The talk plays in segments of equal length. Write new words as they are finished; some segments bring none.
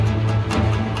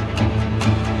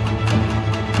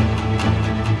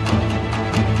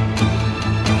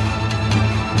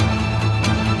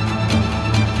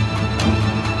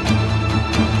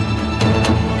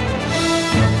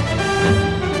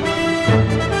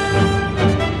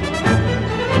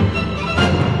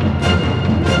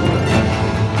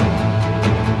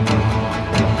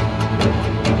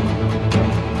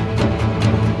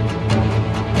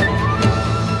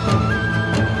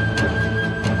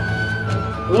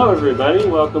Hello everybody,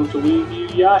 welcome to We View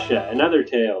Yasha and Other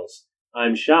Tales.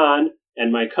 I'm Sean,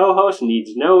 and my co-host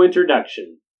needs no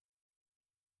introduction.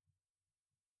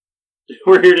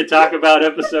 We're here to talk about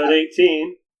episode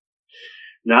 18.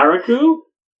 Naraku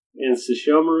and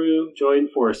Sesshomaru join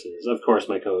forces. Of course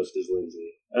my co-host is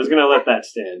Lindsay. I was going to let that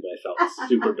stand, but I felt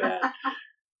super bad.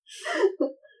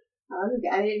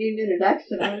 I didn't need an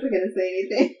introduction. I wasn't going to say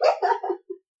anything.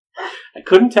 I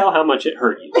couldn't tell how much it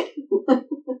hurt you.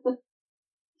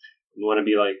 You want to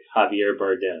be like Javier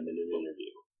Bardem in an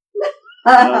interview.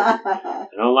 I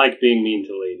don't like being mean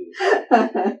to ladies.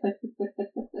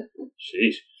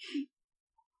 Sheesh.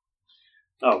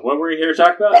 Oh, what were we here to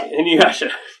talk about?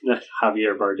 Inuyasha. Not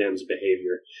Javier Bardem's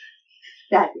behavior.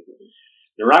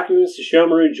 Naraku and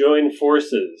Sesshomaru join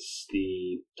forces.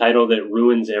 The title that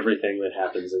ruins everything that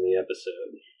happens in the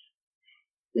episode.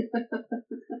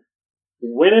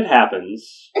 When it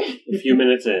happens, a few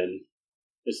minutes in,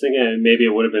 I was thinking maybe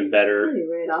it would have been better.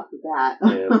 Right off the bat.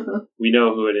 We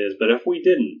know who it is, but if we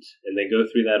didn't, and they go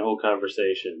through that whole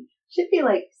conversation. Should be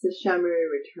like Sesshomaru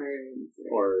returns.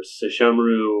 Or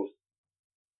Sesshomaru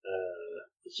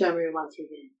Sesshomaru wants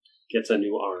revenge. Gets a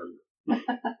new arm.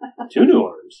 2 new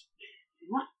arms.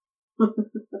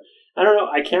 I don't know,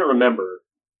 I can't remember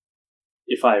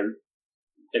if I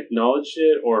acknowledged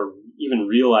it or even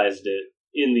realized it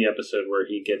in the episode where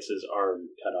he gets his arm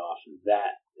cut off,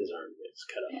 that his arm gets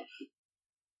cut off.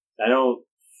 I don't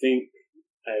think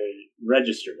I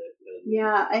registered it.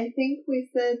 Yeah, I think we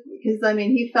said, because,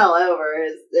 he fell over.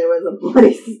 There was a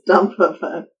bloody stump of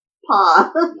a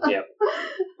paw. Yep.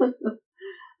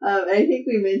 I think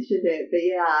we mentioned it, but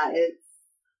yeah,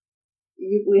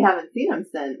 we haven't seen him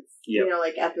since, yep.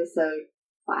 Like episode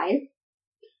 5.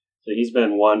 So he's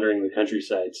been wandering the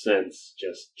countryside since,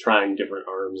 just trying different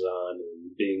arms on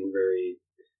and being very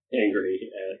angry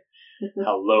at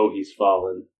how low he's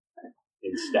fallen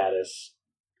in status.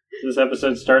 So this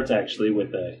episode starts actually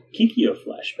with a Kikyo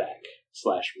flashback /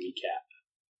 recap,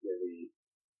 where we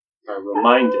are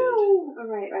reminded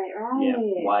right. Yeah,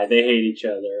 why they hate each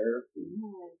other.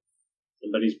 Yes.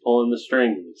 Somebody's pulling the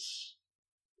strings.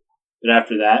 But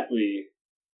after that, we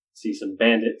see some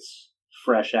bandits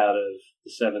fresh out of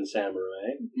the 7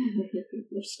 Samurai.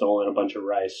 They've stolen a bunch of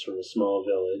rice from a small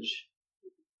village.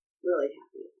 Really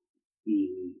happy.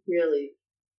 Mm. Really,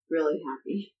 really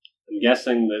happy. I'm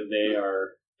guessing that they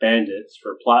are bandits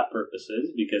for plot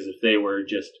purposes, because if they were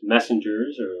just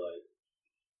messengers or like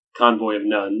convoy of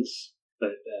nuns,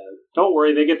 but don't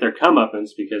worry, they get their comeuppance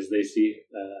because they see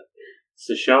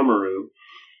Sesshomaru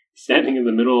standing in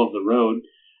the middle of the road.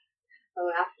 Oh,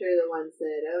 after the one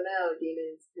said, "Oh no,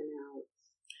 demons come out.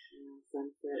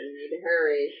 Sunset, we need to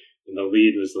hurry." And the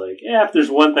lead was like, "Yeah, if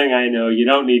there's one thing I know, you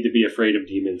don't need to be afraid of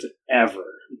demons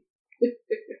ever."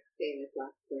 Famous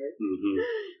last word. Mm-hmm.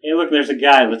 Hey, look, there's a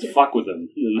guy. Let's fuck with him.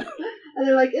 And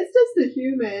they're like, "It's just a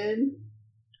human."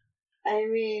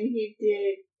 He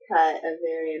did cut a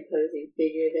very imposing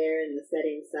figure there in the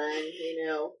setting sun.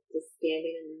 Just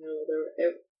standing in the middle of the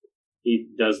road.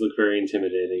 He does look very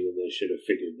intimidating, and they should have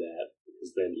figured that,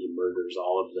 because then he murders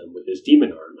all of them with his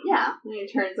demon arm. Yeah, and he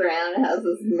turns around and has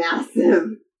this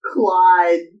massive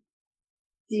clawed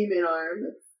demon arm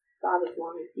that's about as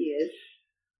long as he is.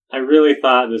 I really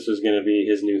thought this was going to be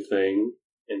his new thing,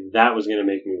 and that was going to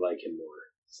make me like him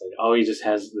more. It's like, oh, he just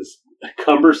has this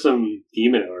cumbersome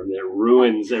demon arm that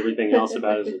ruins everything else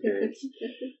about his appearance.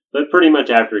 But pretty much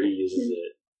after he uses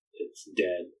it, it's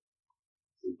dead.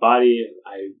 His body,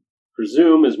 I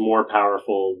presume, is more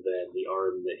powerful than the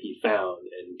arm that he found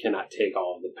and cannot take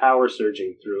all of the power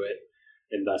surging through it,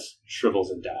 and thus shrivels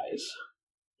and dies.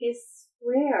 I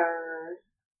swear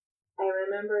I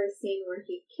remember a scene where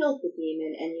he killed the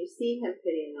demon and you see him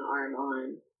putting the arm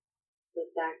on. But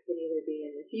that could either be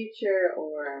in the future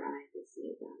or I just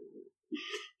made that up.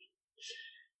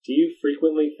 Do you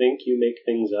frequently think you make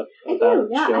things up I about do,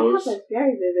 yeah. shows? I have a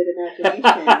very vivid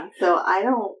imagination. So I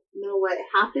don't know what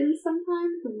happens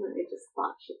sometimes, and then I just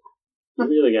thought shit. You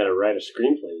really got to write a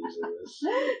screenplay using this.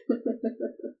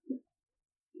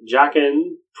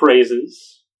 Jaken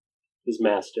praises his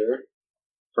master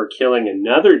for killing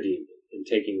another demon and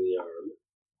taking the arm.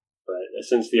 But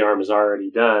since the arm is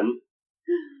already done,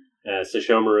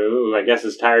 Sesshomaru, who I guess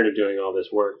is tired of doing all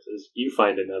this work, says, "You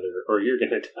find another, or you're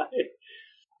going to die."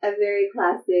 A very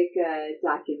classic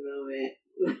Jaken moment.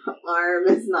 Arm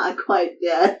is not quite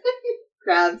dead.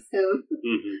 Grabs him.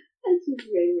 Mm-hmm. It just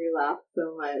made me laugh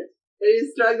so much. And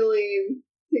he's struggling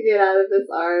to get out of this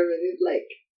arm, and he's like,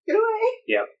 "Get away!"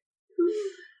 Yep.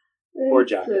 Poor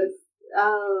Jaken.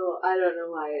 I don't know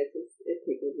why it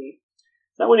tickled me.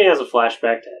 Is that when he has a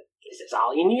flashback to, "This is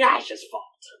all Inuyasha's fault"?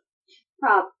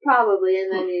 Probably,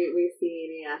 and then we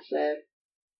see Inuyasha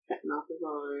cutting off his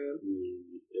arm.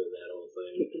 Doing that whole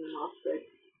thing. Kicking him off the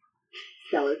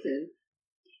skeleton.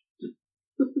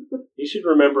 You should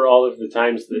remember all of the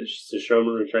times that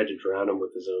Sesshomaru tried to drown him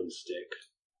with his own stick.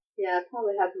 Yeah, it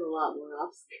probably happened a lot more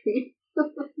off screen.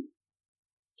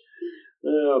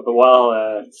 But while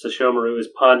Sesshomaru is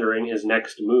pondering his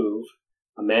next move,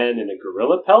 a man in a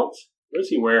gorilla pelt? What is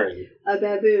he wearing? A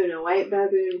white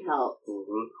baboon pelt. A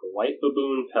white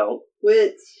baboon pelt.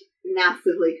 Which,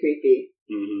 massively creepy.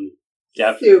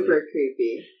 Definitely. Super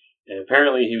creepy. And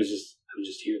apparently he was I'm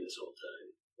just here this whole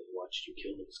time. I watched you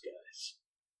kill those guys.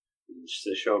 And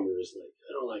Sesshomaru is like,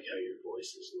 I don't like how your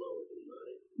voice is lower than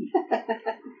mine.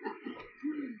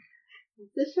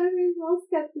 Sesshomaru's a little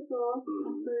skeptical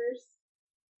at first.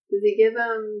 Does he give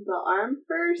him the arm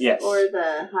first? Yes. Or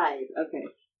the hide? Okay.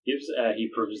 He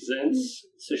presents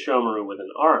Sesshomaru with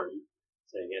an arm,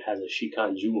 saying it has a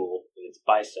Shikan jewel in its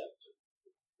bicep.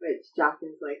 Which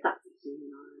Jockin's like, that's a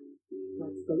human arm.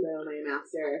 That's below my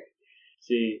master.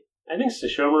 See, I think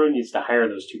Sesshomaru needs to hire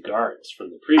those 2 guards from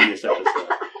the previous episode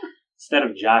instead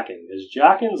of Jockin, because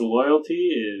Jockin's loyalty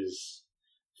is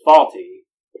faulty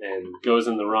and goes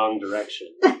in the wrong direction.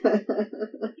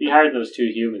 If he hired those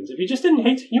 2 humans, if he just didn't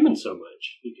hate humans so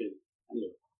much, he could,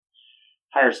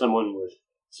 hire someone with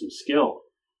some skill.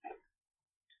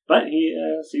 But he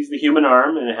sees the human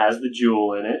arm, and it has the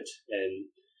jewel in it, and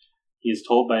he is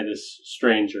told by this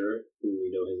stranger, who we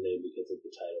know his name because of the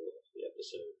title of the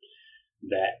episode,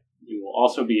 that he will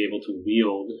also be able to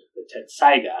wield the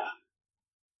Tetsaiga.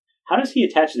 How does he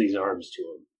attach these arms to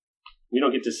him? We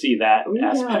don't get to see that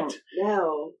aspect.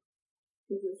 No.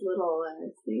 Because his little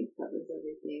thing covers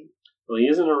everything. Well, he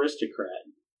is an aristocrat.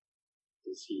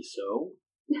 Is he so?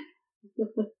 I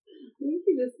think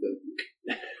he just goes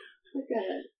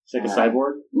It's like a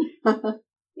cyborg?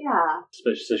 Yeah.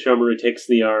 Sesshomaru takes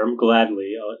the arm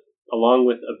gladly, along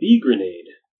with a bee grenade.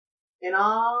 And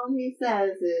all he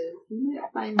says is, you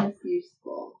might find this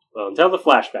useful. Well, until the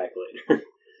flashback later.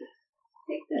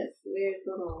 Take this weird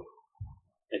little...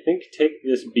 I think take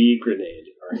this bee grenade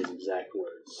are his exact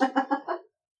words.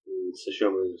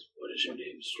 Sesshomaru's, what is your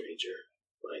name, stranger?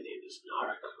 My name is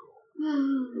Naruko.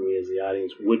 We as the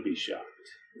audience would be shocked.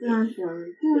 Dun,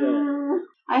 dun, dun. Yeah.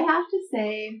 I have to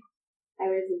say, I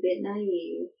was a bit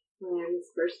naive when I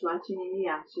was first watching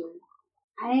Inuyasha.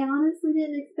 I honestly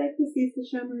didn't expect to see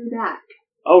Sesshomaru back.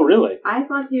 Oh, really? I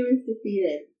thought he was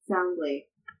defeated soundly.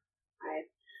 I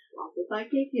also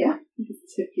thought Kikyo was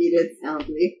defeated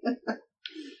soundly.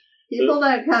 People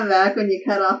don't come back when you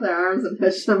cut off their arms and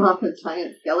push them off a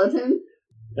giant skeleton.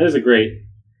 That is a great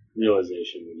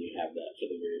realization when you have that for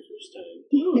the very first time.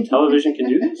 Oh, television can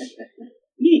do this?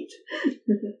 Neat.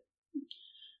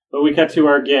 But we cut to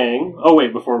our gang. Oh,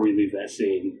 wait, before we leave that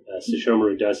scene,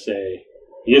 Sesshomaru does say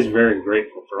he is very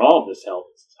grateful for all of this help.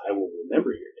 He says, I will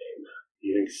remember your name. Do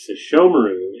you think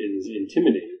Sesshomaru is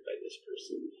intimidated by this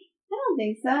person? I don't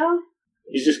think so.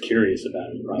 He's just curious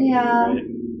about it, probably, yeah. Right?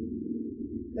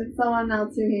 It's someone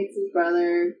else who hates his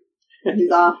brother.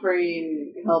 He's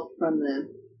offering help from them.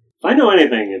 If I know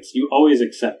anything, it's you always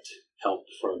accept help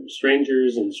from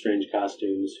strangers in strange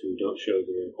costumes who don't show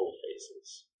their whole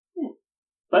faces. Yeah.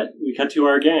 But we cut to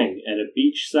our gang at a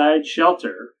beachside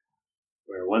shelter,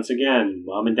 where once again,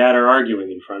 Mom and Dad are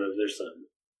arguing in front of their son.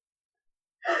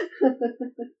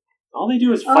 All they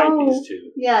do is fight these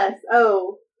 2. Yes.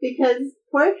 Oh, because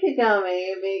poor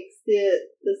Kagome makes the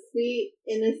sweet,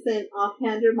 innocent,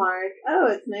 offhand remark, oh,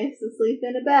 it's nice to sleep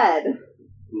in a bed.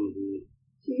 Mm-hmm.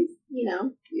 She's,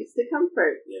 used to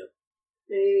comfort. Yeah.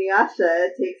 And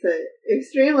Inuyasha takes it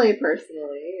extremely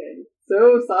personally, and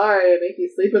so sorry I make you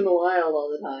sleep in the wild all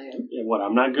the time. Yeah, what,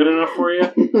 I'm not good enough for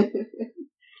you?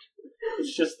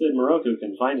 It's just that Miroku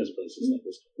can find us places like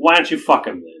this. Why don't you fuck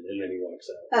him then? And then he walks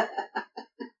out.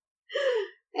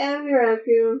 And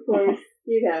Miroku, of course,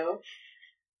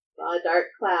 saw a dark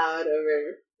cloud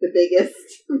over the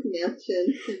biggest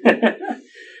mansion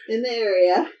in the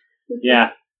area.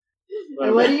 Yeah.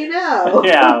 And what do you know?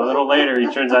 Yeah, a little later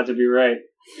he turns out to be right.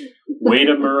 Wait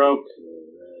a Miroku.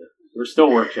 We're still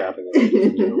workshopping it, ladies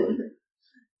and gentlemen.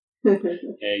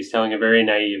 Yeah, he's telling a very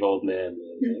naive old man.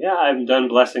 Yeah, I'm done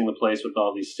blessing the place with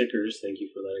all these stickers. Thank you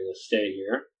for letting us stay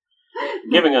here.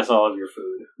 Giving us all of your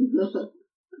food.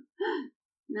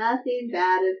 Nothing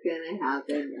bad is gonna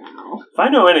happen now. If I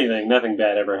know anything, nothing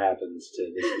bad ever happens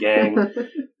to this gang.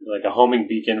 Like a homing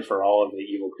beacon for all of the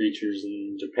evil creatures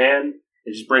in Japan.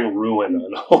 They just bring ruin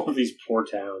on all of these poor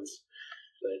towns.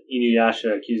 But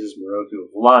Inuyasha accuses Miroku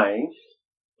of lying,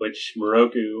 which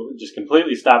Miroku just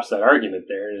completely stops that argument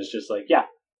there and is just like, yeah,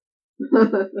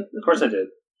 of course I did.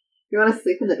 You want to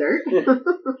sleep in the dirt?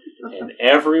 And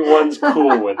everyone's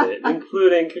cool with it,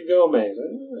 including Kagome.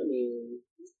 I mean,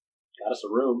 got us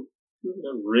a room.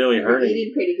 Not really hurting. We're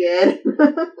eating pretty good.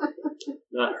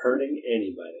 Not hurting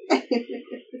anybody.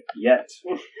 Yet.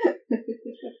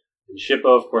 And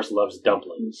Shippo, of course, loves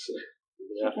dumplings.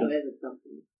 At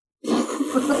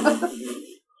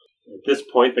this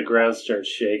point, the ground starts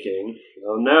shaking.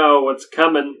 Oh no, what's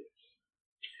coming?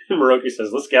 Moroku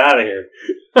says, let's get out of here.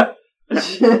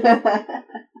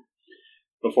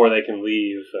 Before they can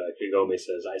leave, Kagome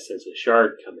says, I sense a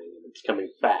shard coming, and it's coming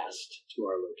fast to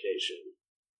our location.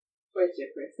 Where's your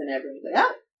person? Everyone's like,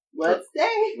 oh, let's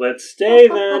stay. Let's stay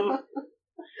then.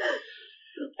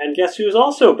 And guess who's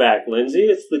also back, Lindsay?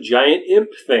 It's the giant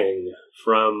imp thing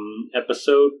from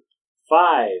episode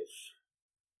 5.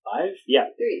 5? Yeah.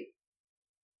 3.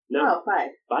 No. Oh,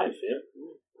 5. 5, yeah.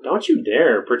 Don't you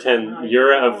dare pretend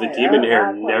Yura of the Demon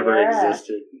Hair never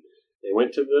existed. They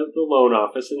went to the loan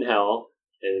office in Hell,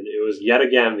 and it was yet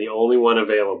again the only one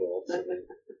available.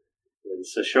 And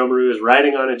Sesshomaru is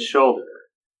riding on its shoulder.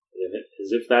 And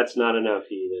as if that's not enough,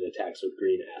 he then attacks with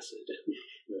green acid.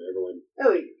 Everyone.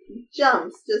 Oh, he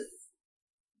jumps,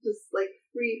 just like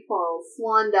free falls,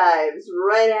 swan dives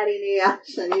right at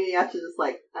Inuyasha, and Inuyasha just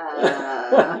like,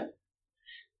 yeah,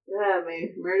 my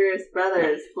murderous brother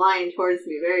is flying towards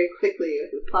me very quickly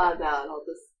with his claws out. I'll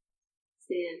just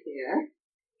stand here.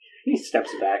 He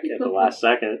steps back at the last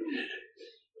second.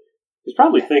 He's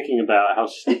probably thinking about how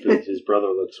stupid his brother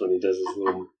looks when he does his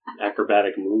little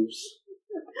acrobatic moves.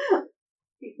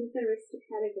 It's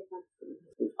aristocratic effect.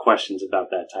 Questions about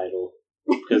that title,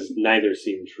 because neither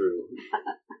seem true.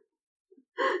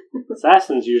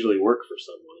 Assassins usually work for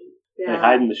someone. Yeah. They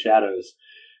hide in the shadows.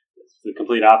 It's the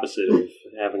complete opposite of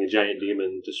having a giant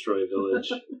demon destroy a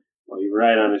village while you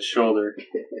ride on its shoulder.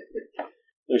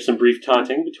 There's some brief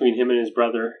taunting between him and his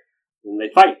brother, and they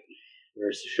fight.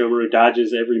 Where Sesshomaru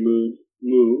dodges every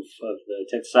move of the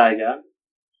Tetsaiga,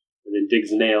 and then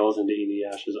digs nails into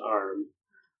Inuyasha's arm.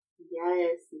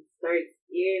 Yes, and starts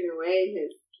eating away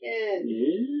his skin.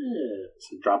 Yeah.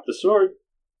 So drop the sword.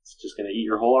 It's just going to eat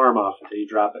your whole arm off until you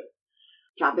drop it.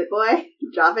 Drop it, boy.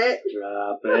 Drop it.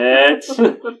 Drop it.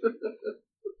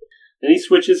 Then he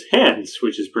switches hands,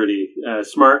 which is pretty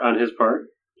smart on his part.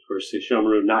 Of course,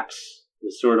 Sesshomaru knocks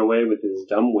the sword away with his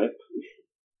dumb whip.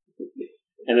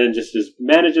 And then just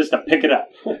manages to pick it up.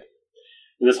 And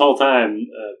this whole time,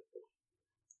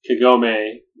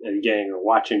 Kagome and gang are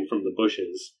watching from the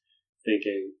bushes,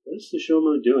 thinking, what is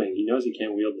Sesshomaru doing? He knows he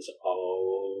can't wield this.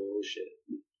 Oh, shit.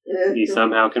 He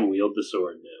somehow can wield the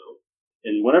sword now.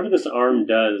 And whatever this arm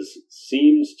does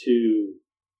seems to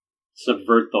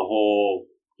subvert the whole,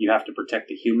 you have to protect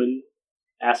the human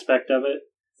aspect of it.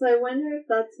 So I wonder if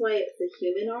that's why it's a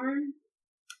human arm?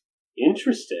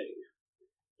 Interesting.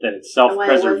 That it's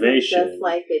self-preservation. It wasn't just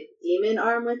like a demon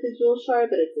arm with a jewel shard,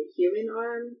 but it's a human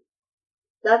arm.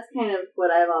 That's kind of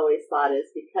what I've always thought,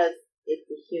 is because it's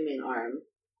a human arm,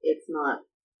 it's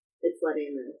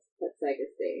letting the Tetsaiga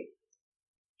stay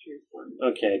transformed.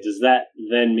 Okay, does that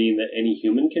then mean that any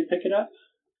human can pick it up?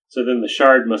 So then the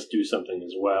shard must do something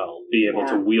as well, be able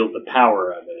to wield the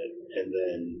power of it, and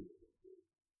then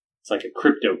it's like a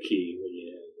crypto key when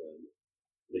you have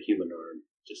the human arm,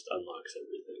 just unlocks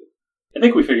everything. I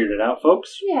think we figured it out,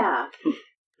 folks. Yeah.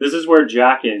 This is where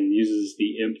Jockin uses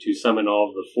the imp to summon all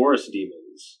of the forest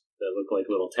demons that look like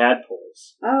little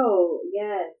tadpoles. Oh,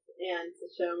 yes. And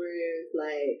Sesshomaru's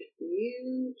like,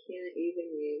 you can't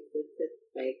even use the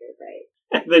Tetsaiga right.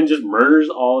 And then just murders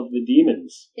all of the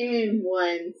demons. In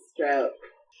one stroke.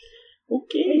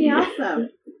 Okay. Pretty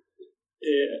awesome.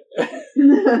 Yeah.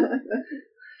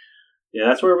 Yeah,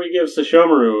 that's where we give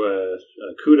Sesshomaru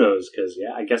kudos, because,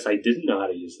 I guess I didn't know how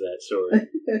to use that sword.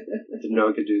 Didn't know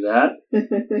I could do that.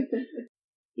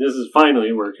 This is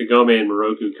finally where Kagome and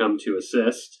Moroku come to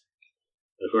assist.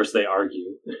 Of course, they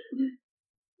argue.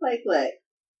 Like, look,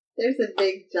 there's a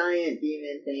big, giant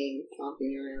demon thing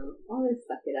stomping around. I'll just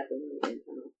suck it up and move it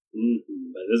in.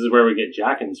 But this is where we get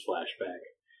Jockin's flashback.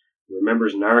 He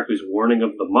remembers Naruku's warning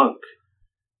of the monk.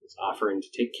 He's offering to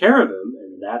take care of him,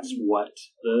 and that's what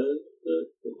the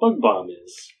bug bomb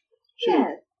is.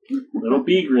 Yeah. Little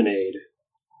bee grenade.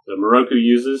 So Moroku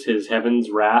uses his Heaven's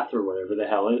Wrath, or whatever the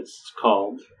hell it's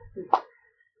called. And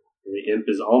the imp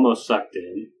is almost sucked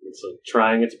in. It's like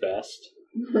trying its best.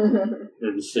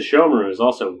 And Sesshomaru is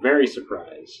also very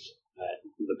surprised at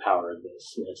the power of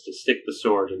this. He has to stick the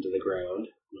sword into the ground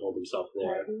and hold himself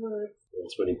there.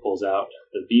 That's when he pulls out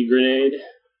the bee grenade.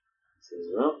 He says,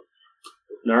 well,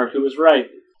 Naruku was right.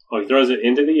 Oh, he throws it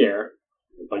into the air.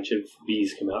 A bunch of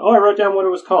bees come out. Oh, I wrote down what it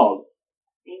was called.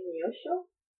 Saimyosho?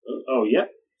 Oh, yep.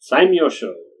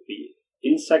 Saimyosho bee.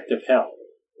 Insect of Hell.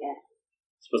 Yeah.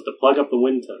 It's supposed to plug up the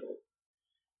wind tunnel.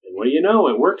 And what do you know?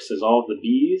 It works as all of the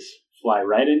bees fly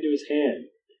right into his hand.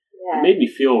 Yeah. It made me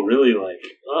feel really like,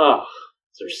 ugh,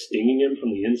 they're stinging him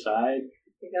from the inside.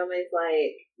 Kagome's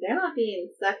like, they're not being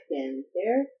sucked in,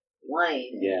 they're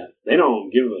flying. Yeah, they don't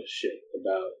give a shit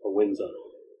about a wind tunnel.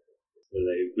 We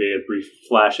get a brief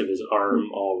flash of his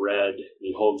arm all red, and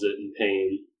he holds it in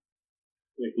pain.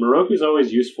 Like, Moroku's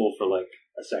always useful for like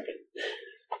a second.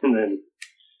 And then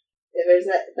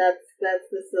that's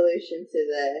the solution to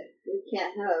we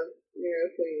can't have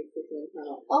Moroku use the wind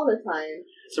tunnel all the time.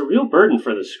 It's a real burden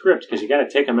for the script because you got to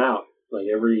take him out like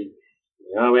every.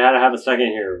 We had to have a second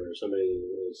here where somebody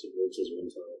subverts his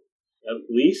wind tunnel. At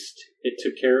least it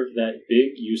took care of that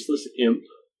big useless imp.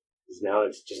 Now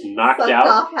it's just knocked Sucked out.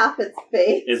 Off half its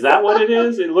face. Is that what it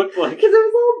is? It looked like because it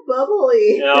was all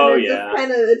bubbly. Oh and it yeah.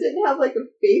 Just it didn't have like a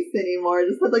face anymore. It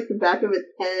just had like the back of its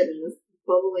head and this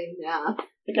bubbling mass. I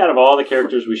think out of all the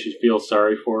characters we should feel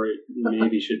sorry for, it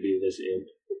maybe should be this imp.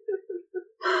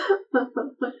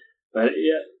 But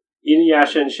yeah,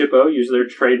 Inuyasha and Shippo use their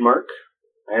trademark,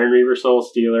 Iron Reaver, Soul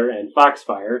Stealer, and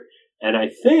Foxfire, and I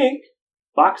think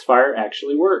Foxfire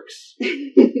actually works.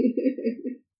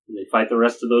 They fight the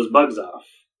rest of those bugs off.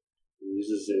 He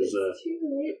uses his. It's too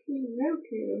late for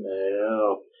Roku. I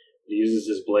know. He uses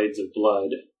his blades of blood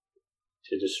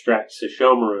to distract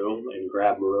Sesshomaru and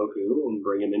grab Moroku and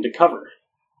bring him into cover.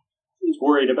 He's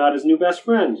worried about his new best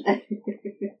friend.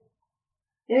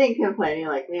 They didn't complain.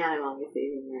 You're like, man, I'm always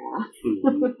saving your ass.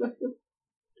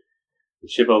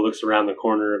 Shippo looks around the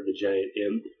corner of the giant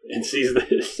imp and sees that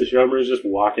Sesshomaru is just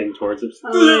walking towards him.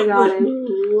 Oh my god, I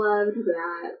loved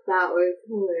that. That was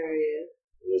hilarious.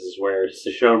 This is where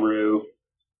Sesshomaru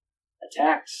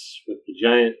attacks with the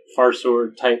giant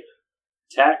Farsword type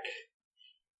attack.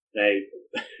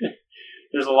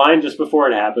 There's a line just before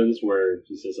it happens where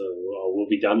he says, we'll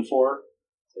be done for.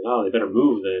 Oh, they better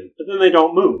move then. But then they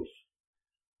don't move.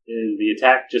 And the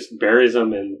attack just buries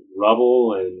them in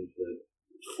rubble and the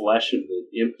flesh of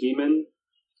the imp demon.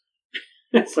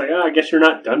 It's like, I guess you're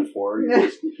not done for. You're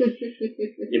just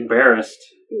embarrassed.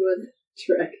 He was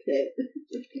directed.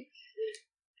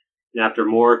 And after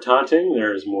more taunting,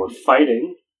 there's more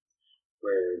fighting,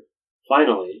 where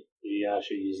finally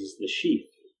Inuyasha uses the sheath,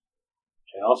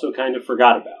 which I also kind of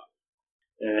forgot about.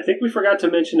 And I think we forgot to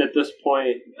mention at this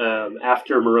point,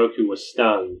 after Moroku was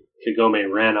stung,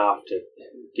 Kagome ran off to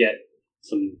get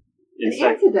some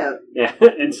insect, antidote. Yeah,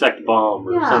 insect balm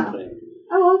or something.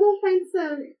 Oh, I'll go find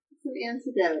some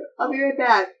antidote. I'll be right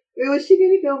back. Wait, was she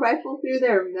going to go rifle through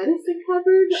their medicine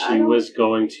cupboard? She was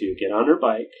going to get on her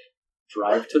bike,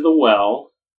 drive to the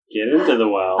well, get into the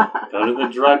well, go to the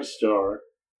drugstore,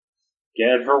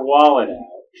 get her wallet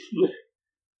out.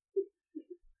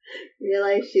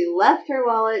 Realized she left her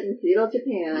wallet in feudal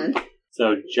Japan.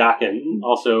 So Jaken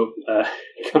also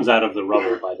comes out of the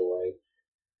rubble, by the way.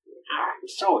 I'm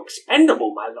so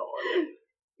expendable, my lord.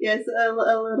 Yes, a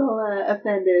little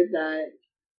offended that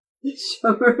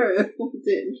Shomaru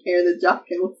didn't care that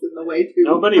Jaken was in the way too.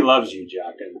 Nobody loves you,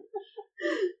 Jaken.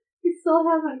 We still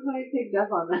haven't quite picked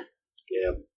up on that.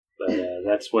 Yeah, but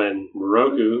that's when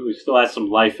Moroku, who still has some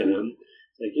life in him,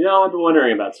 is like, I've been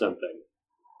wondering about something.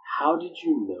 How did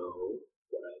you know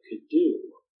what I could do?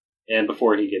 And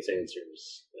before he gets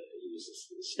answers, he uses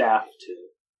the staff to...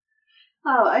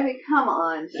 Oh, I mean, come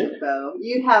on, Shippo.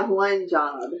 You have one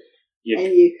job. Yep.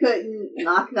 And you couldn't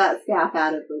knock that staff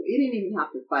out of the... You didn't even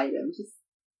have to fight him. Just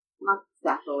knock the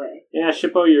staff away. Yeah,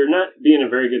 Shippo, you're not being a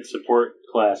very good support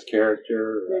class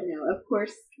character. I know. Of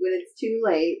course, when it's too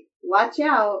late, watch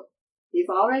out. He's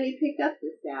already picked up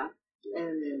the staff.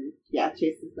 And then,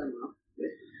 chases them off.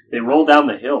 They roll down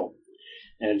the hill.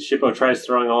 And Shippo tries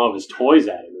throwing all of his toys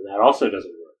at him, and that also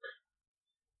doesn't work.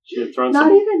 Should have thrown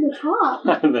Not even the top.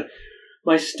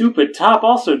 My stupid top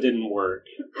also didn't work.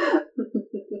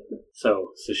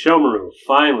 So, Sesshomaru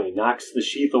finally knocks the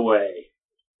sheath away.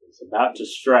 He's about to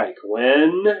strike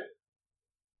when...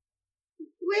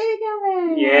 Way to go,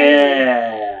 man!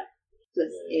 Yeah!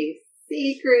 Just a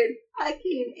secret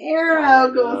fucking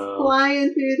arrow goes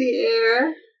flying through the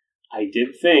air. I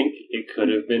did think it could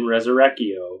have been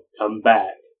Resurrectio come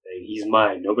back. Saying, he's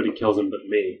mine. Nobody kills him but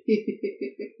me.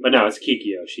 But no, it's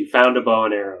Kikyo. She found a bow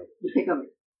and arrow.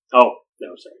 Oh,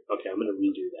 no, sorry. Okay, I'm going to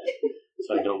redo that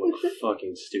so I don't look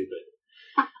fucking stupid.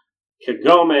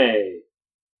 Kagome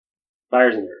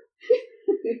fires an arrow.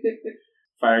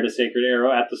 Fired a sacred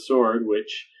arrow at the sword,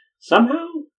 which somehow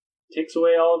takes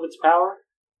away all of its power.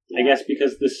 I guess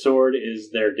because this sword is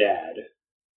their dad,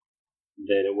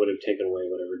 then it would have taken away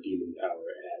whatever demon power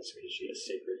it has because she has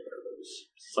sacred arrows.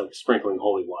 It's like sprinkling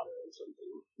holy water on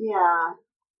something. Yeah,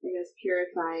 I guess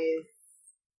purifies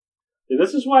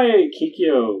This is why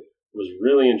Kikyo was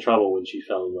really in trouble when she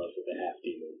fell in love with the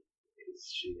half-demon.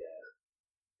 Because she,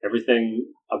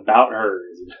 everything about her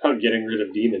is about getting rid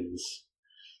of demons.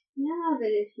 Yeah, but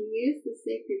if you use the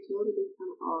sacred tool to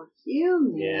become all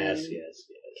human... Yes.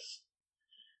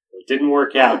 It didn't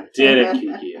work out, did it,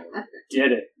 Kikyo?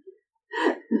 Did it?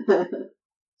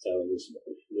 So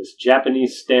this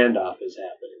Japanese standoff is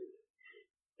happening.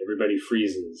 Everybody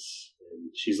freezes, and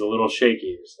she's a little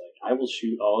shaky. It's like, I will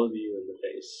shoot all of you in the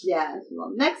face. Yes,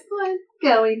 well, next one,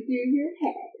 going through your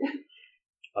head.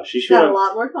 Oh, she should have got a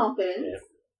lot more confidence. Yeah.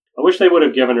 I wish they would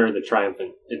have given her the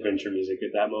triumphant adventure music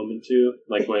at that moment, too.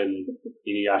 Like when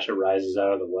Inuyasha rises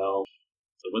out of the well.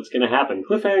 So what's going to happen?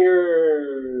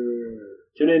 Cliffhanger!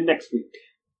 Tune in next week.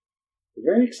 A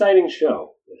very exciting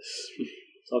show.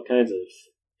 It's all kinds of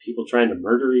people trying to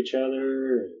murder each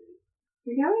other.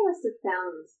 Kagami must have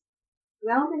found...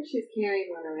 I don't think she's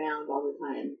carrying one around all the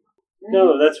time. Right?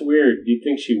 No, that's weird. You'd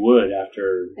think she would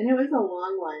after... And it was a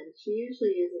long one. She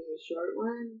usually uses a short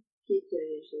one. Kikyo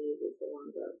usually uses the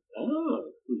long bow.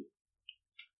 Oh.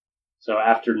 So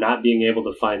after not being able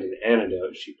to find an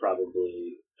antidote, she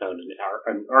probably found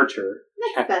an archer.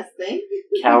 Next best thing.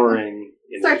 Cowering.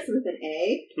 Starts with an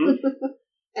A.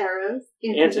 Arrows.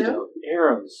 Antidote.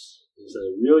 Arrows. It's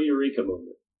a real Eureka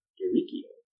moment.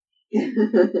 Eureka.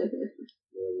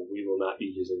 We will not be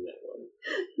using that one.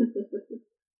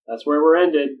 That's where we're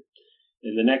ended.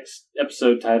 And the next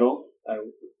episode title, I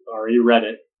already read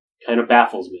it, kind of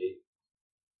baffles me.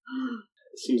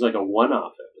 It seems like a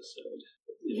one-off episode,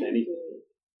 if anything.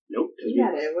 Nope. You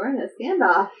got it. We're in a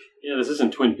standoff. Yeah, this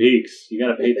isn't Twin Peaks. You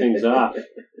got to pay things off.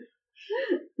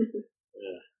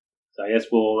 Yeah. So I guess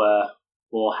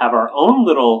we'll have our own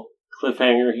little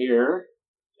cliffhanger here,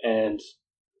 and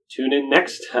tune in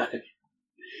next time.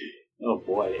 Oh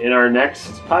boy, in our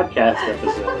next podcast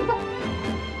episode,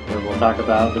 where we'll talk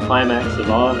about the climax of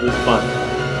all of this fun.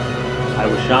 I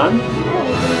was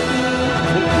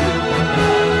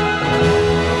Sean.